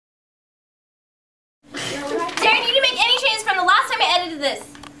edited this?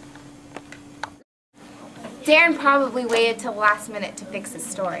 Darren probably waited till the last minute to fix his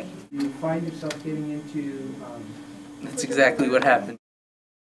story. You find yourself getting into... That's exactly what happened.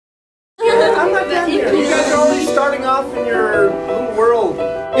 I'm not done here. You guys are already starting off in your little world,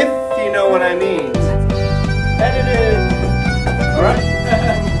 if you know what I mean. Edited. All right.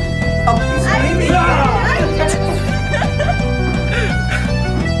 Oh, he's screaming.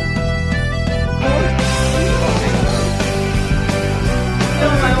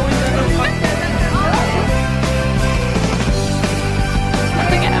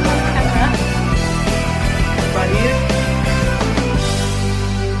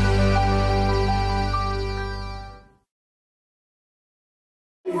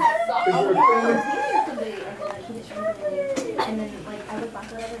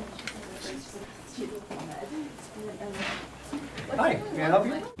 Hi, can I help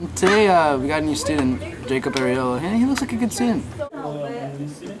you? Today we got a new student, Jacob Ariel, and he looks like a good student.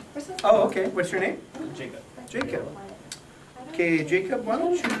 Oh, okay. What's your name? Jacob. Jacob. Okay, Jacob, why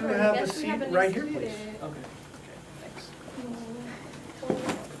don't you have a seat right here, please? Okay.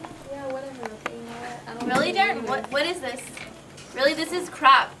 Really, Darren? What is this? Really, this is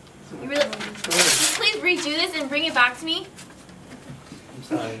crap. You really? Can you please redo this and bring it back to me? I'm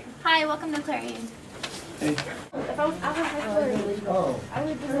sorry. Hi, welcome to Clarion. Hey. If I was out of high school, I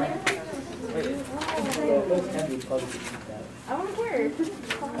would do like. I want to wear.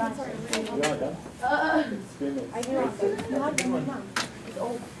 I do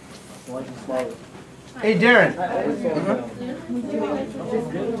want Hey, Darren.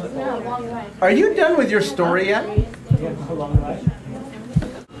 Are you done with your story yet?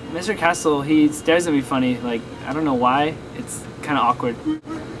 Mr. Castle, he stares at me funny, like, I don't know why, it's kind of awkward.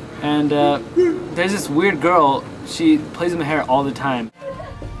 And there's this weird girl, she plays with my hair all the time.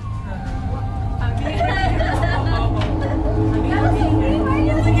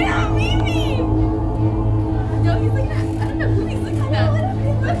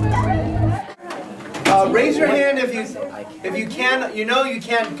 Raise your hand if you can. You know you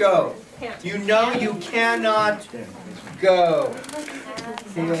can't go. You know you cannot go.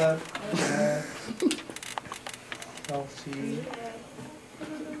 Caleb, Chelsea.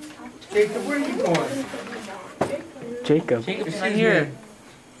 Jacob, where are you going? Jacob. Jacob's not here.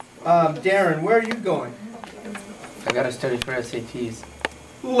 Darren, where are you going? I gotta study for SATs.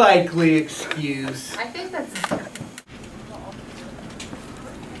 Likely excuse. I think that's.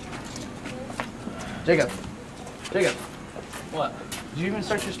 Jacob. Jacob. What? Did you even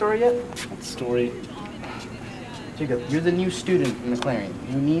start your story yet? What story? Jacob, you're the new student in the Clarion.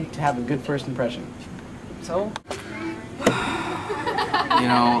 You need to have a good first impression. So? You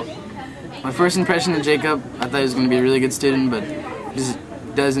know, my first impression of Jacob, I thought he was going to be a really good student, but he just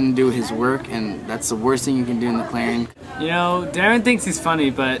doesn't do his work, and that's the worst thing you can do in the Clarion. You know, Darren thinks he's funny,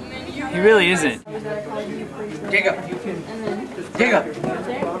 but he really isn't. Jacob! Jacob!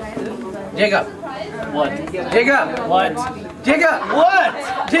 Jacob! What? Jacob! What? Jacob!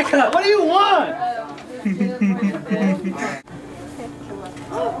 What? Jacob! What do you want?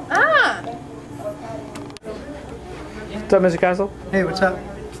 What's up, Mr. Castle? Hey, what's up?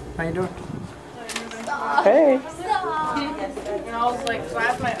 How you doing? Hey. And I was like, so I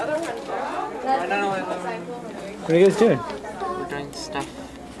asked my other friend. What are you guys doing? We're doing stuff.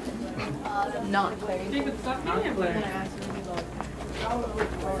 Not Clarion.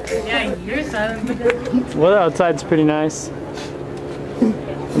 Yeah, you're silent. Weather outside's pretty nice.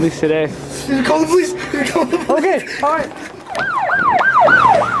 At least today. Call the police! Call the police! Okay, alright.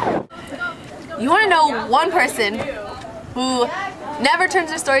 You want to know one person who never turns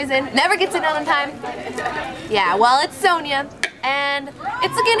their stories in, never gets it done on time? Yeah, well, it's Sonia. And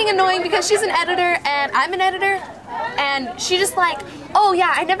it's getting annoying because she's an editor and I'm an editor. And she just like, oh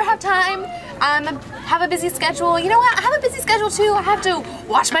yeah, I never have time. Have a busy schedule. You know what? I have a busy schedule too. I have to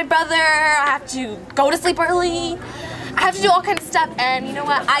watch my brother. I have to go to sleep early. I have to do all kinds of stuff. And you know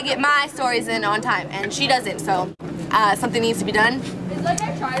what? I get my stories in on time and she doesn't. So something needs to be done.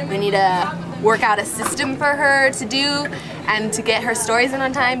 We need to work out a system for her to do and to get her stories in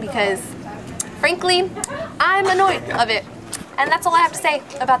on time because frankly, I'm annoyed of it. And that's all I have to say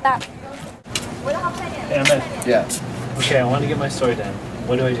about that. Hey, Ahmed. Yeah. Okay, I want to get my story done.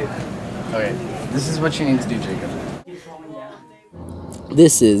 What do I do? Okay, this is what you need to do, Jacob.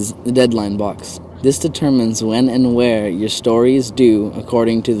 This is the deadline box. This determines when and where your story is due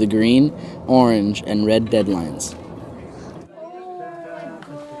according to the green, orange, and red deadlines.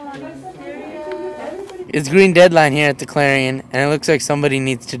 It's green deadline here at the Clarion, and it looks like somebody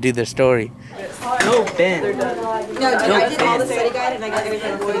needs to do their story. Joe Ben. No, I did all the study guide and I got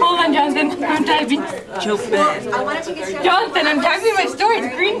everything. Hold on, Jonathan. I'm typing. Joe Ben. I wanted to get started. Jonathan, I'm typing my story.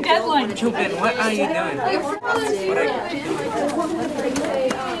 It's green deadline. Joe Ben, what are you doing?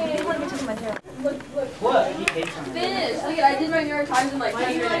 Finish. Look at I did my New York Times in like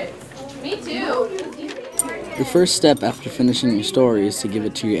 10 minutes. Me too. The first step after finishing your story is to give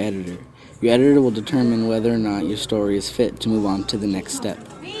it to your editor. Your editor will determine whether or not your story is fit to move on to the next step.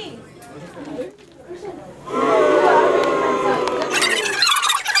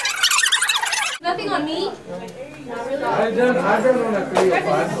 Nothing on me? I've done one at 3 or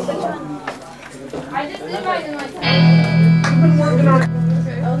 5. I just did mine in like 10 You've been working on it.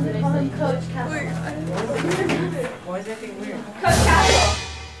 I was calling Coach Castle. Why is that weird? Coach Castle.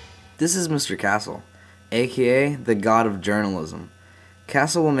 This is Mr. Castle, aka the God of Journalism.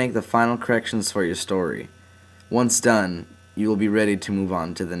 Castle will make the final corrections for your story. Once done, you will be ready to move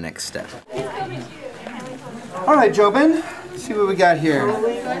on to the next step. Alright, Jobin, let's see what we got here.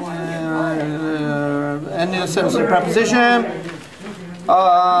 Ending a sentence in preposition.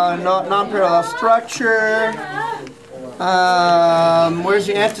 Non-parallel structure. Where's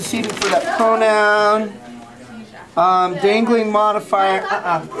the antecedent for that pronoun? Dangling modifier.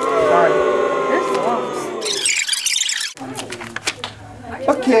 Sorry.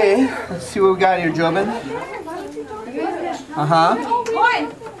 Okay, let's see what we got here, Jobin.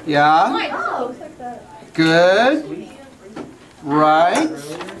 Yeah. Good. Right.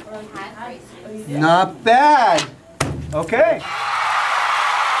 Not bad. Okay.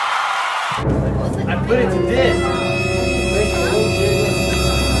 I put it to this.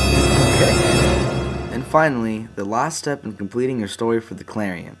 And finally, the last step in completing your story for the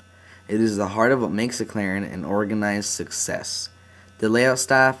Clarion. It is the heart of what makes the Clarion an organized success. The layout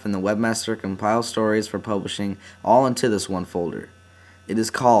staff and the webmaster compile stories for publishing all into this one folder. It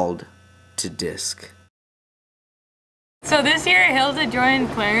is called To Disk. So this year Hilda joined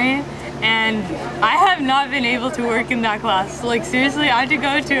Clarion, and I have not been able to work in that class. Like seriously, I had to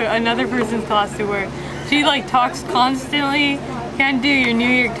go to another person's class to work. She like talks constantly, can't do your New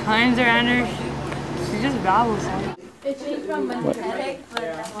York Times around her. She just babbles.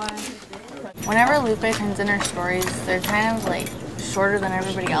 Whenever Lupe turns in her stories, they're kind of like shorter than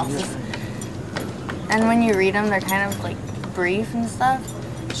everybody else's. And when you read them, they're kind of like brief and stuff.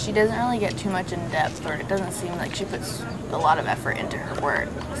 She doesn't really get too much in depth, or it doesn't seem like she puts a lot of effort into her work.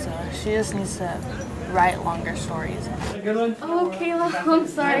 So she just needs to write longer stories. Oh, Kayla, I'm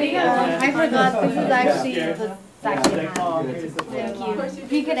sorry. I forgot this is actually the second half. Thank you.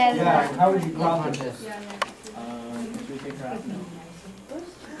 If you could edit that. How would you comment this?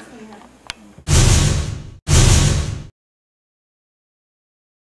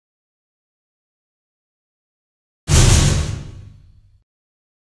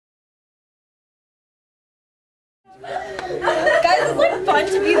 Guys, it's like fun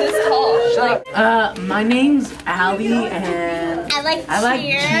to be this tall. Like, My name's Allie, and I like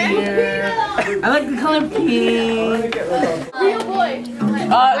cheer. I like the color pink. real boy.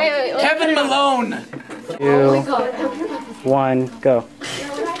 Kevin Malone. 2, 1, go.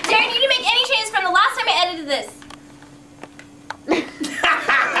 Darren, you didn't make any changes from the last time I edited this.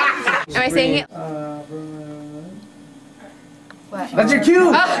 Am I saying it? That's your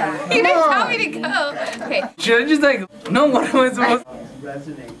cue. You didn't tell me to go. Okay. Should I just like, no, what am I supposed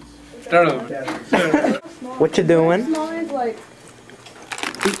to start over. What you doing?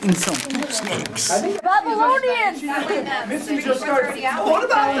 Eating some snakes. Babylonians! What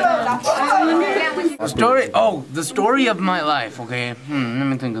about the Story, oh, the story of my life, okay? Let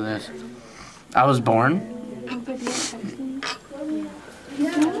me think of this. I was born.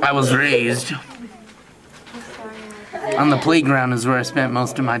 I was raised. On the playground is where I spent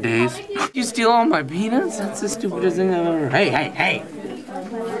most of my days. You steal all my peanuts? That's the stupidest thing I've ever. Hey!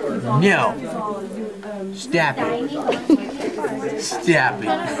 No! Stop it! Stop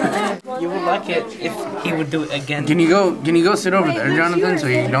it! You would like it if he would do it again. Can you go sit over there, Jonathan, so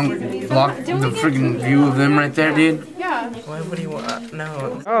you don't block the freaking view of them right there, dude? Why would he want?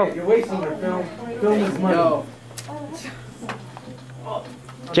 No. Oh, you're wasting your film. Film is money.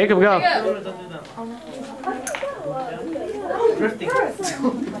 Jacob, go. Drifting.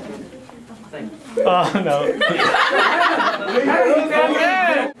 Oh, no.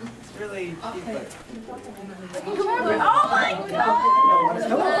 It's really cheap. Oh my god!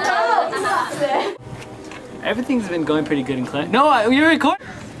 Everything's been going pretty good in class. No, you're recording.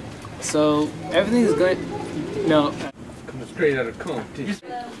 So everything's going. No. Coming straight out of competition.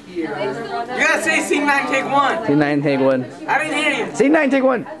 You gotta say C9 take 1. C9 take 1. I didn't hear you. C9 take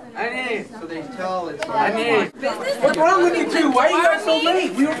 1. So they tell it's What's wrong with you two? Why are you guys so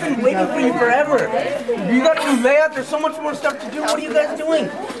late? We've been waiting for you forever. You got a new layout. There's so much more stuff to do. What are you guys doing?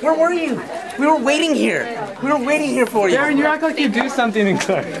 Where were you? We were waiting here. We were waiting here for you. Darren, you act like you do something in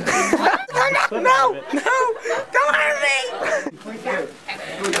class. No! Don't hurt me!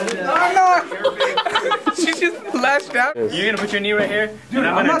 No! She just lashed out. You're gonna put your knee right here, Dude, and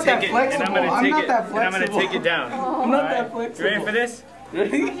I'm not gonna that take it, flexible. and I'm gonna I'm take not it, that and I'm gonna flexible. take it down. I'm not that flexible. You ready for this?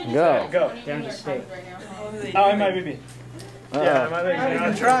 Ready? Go. Go. Darren, just stay. Oh, it might be me. Yeah, my legs are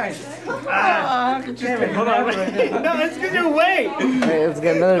I'm trying. Hold on. No, it's because you're away. Hey, let's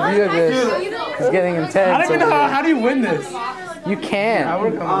get another view of this. It's getting intense. I don't even know how do you win this? You can. I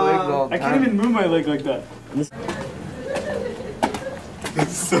work on my legs all the I time. can't even move my leg like that.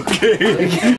 It's okay.